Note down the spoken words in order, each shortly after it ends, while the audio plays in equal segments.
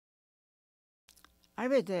I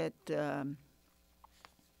read that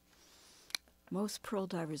most pearl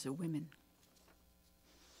divers are women.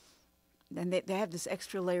 And they have this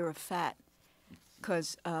extra layer of fat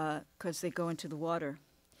because they go into the water.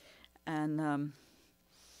 And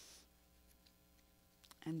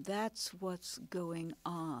that's what's going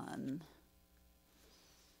on.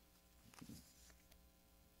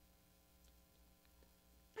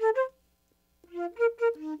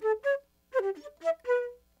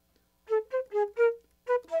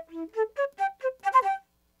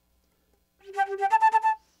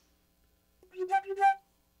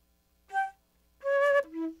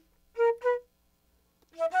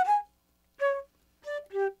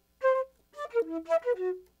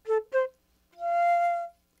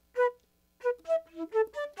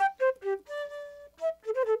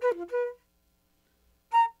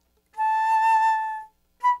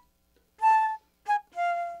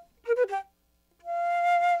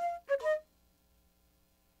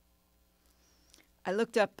 I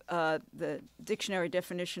looked up the dictionary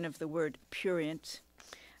definition of the word prurient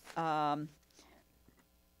because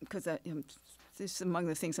this is among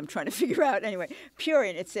the things I'm trying to figure out. Anyway,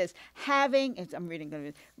 prurient, it says having, I'm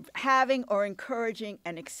reading, having or encouraging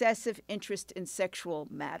an excessive interest in sexual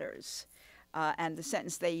matters. And the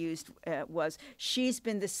sentence they used was, she's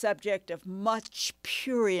been the subject of much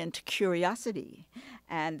prurient curiosity.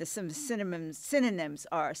 And some synonyms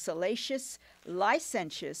are salacious,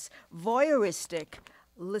 licentious, voyeuristic,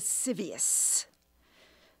 lascivious.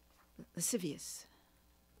 Lascivious.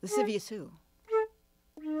 Lascivious who?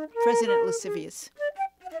 President Lascivious.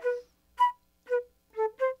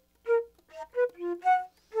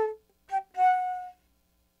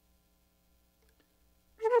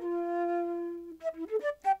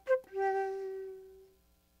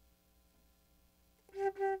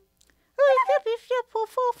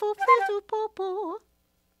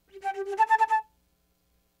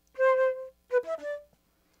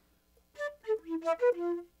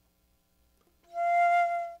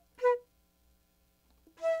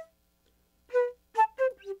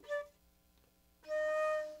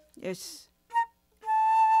 Yes.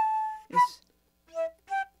 Yes.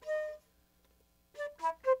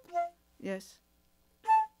 Yes.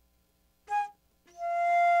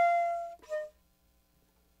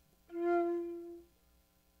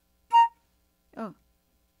 Oh.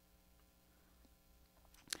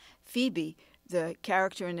 Phoebe, the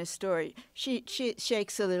character in this story, she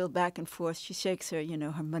shakes a little back and forth. She shakes her,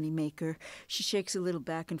 her money maker. She shakes a little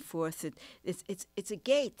back and forth. It's a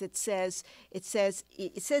gate that says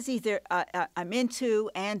either I'm into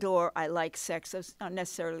and or I like sex. Those aren't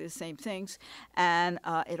necessarily the same things. And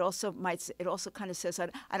it also kind of says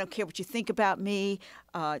I don't care what you think about me,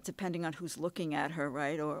 depending on who's looking at her,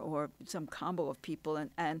 right, or some combo of people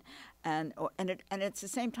and at the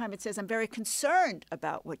same time it says I'm very concerned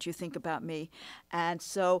about what you think about me, and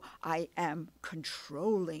so I am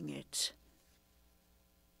controlling it.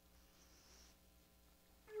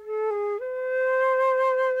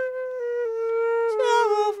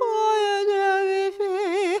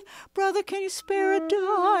 Brother, can you spare a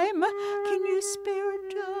dime? Can you spare a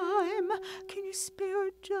dime? Can you spare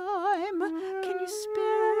a dime? Can you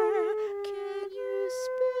spare a dime?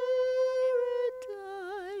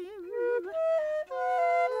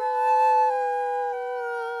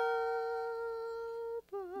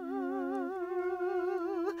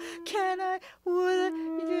 Can I, would I,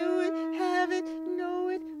 do it, have it, know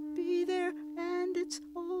it, be there, and it's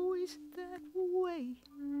always that way.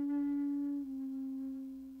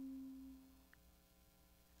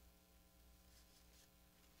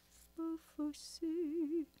 Fosse,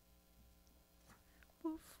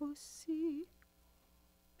 fosse.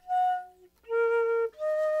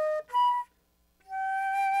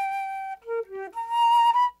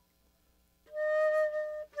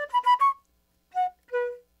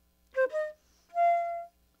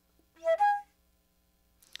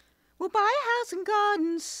 We'll buy a house and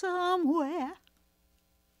garden somewhere.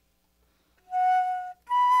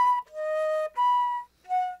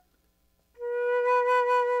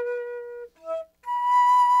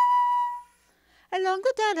 Along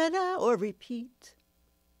the da-da-da, or repeat.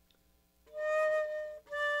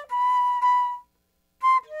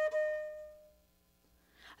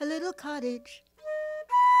 A little cottage.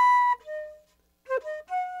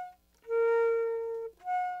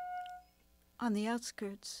 On the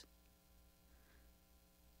outskirts,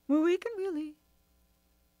 where we can really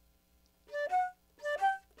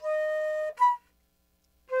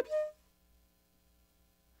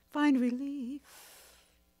find relief.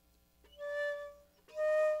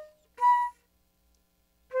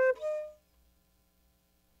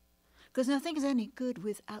 'cause nothing's any good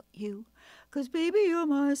without you. 'Cause baby, you're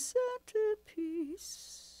my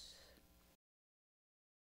centerpiece.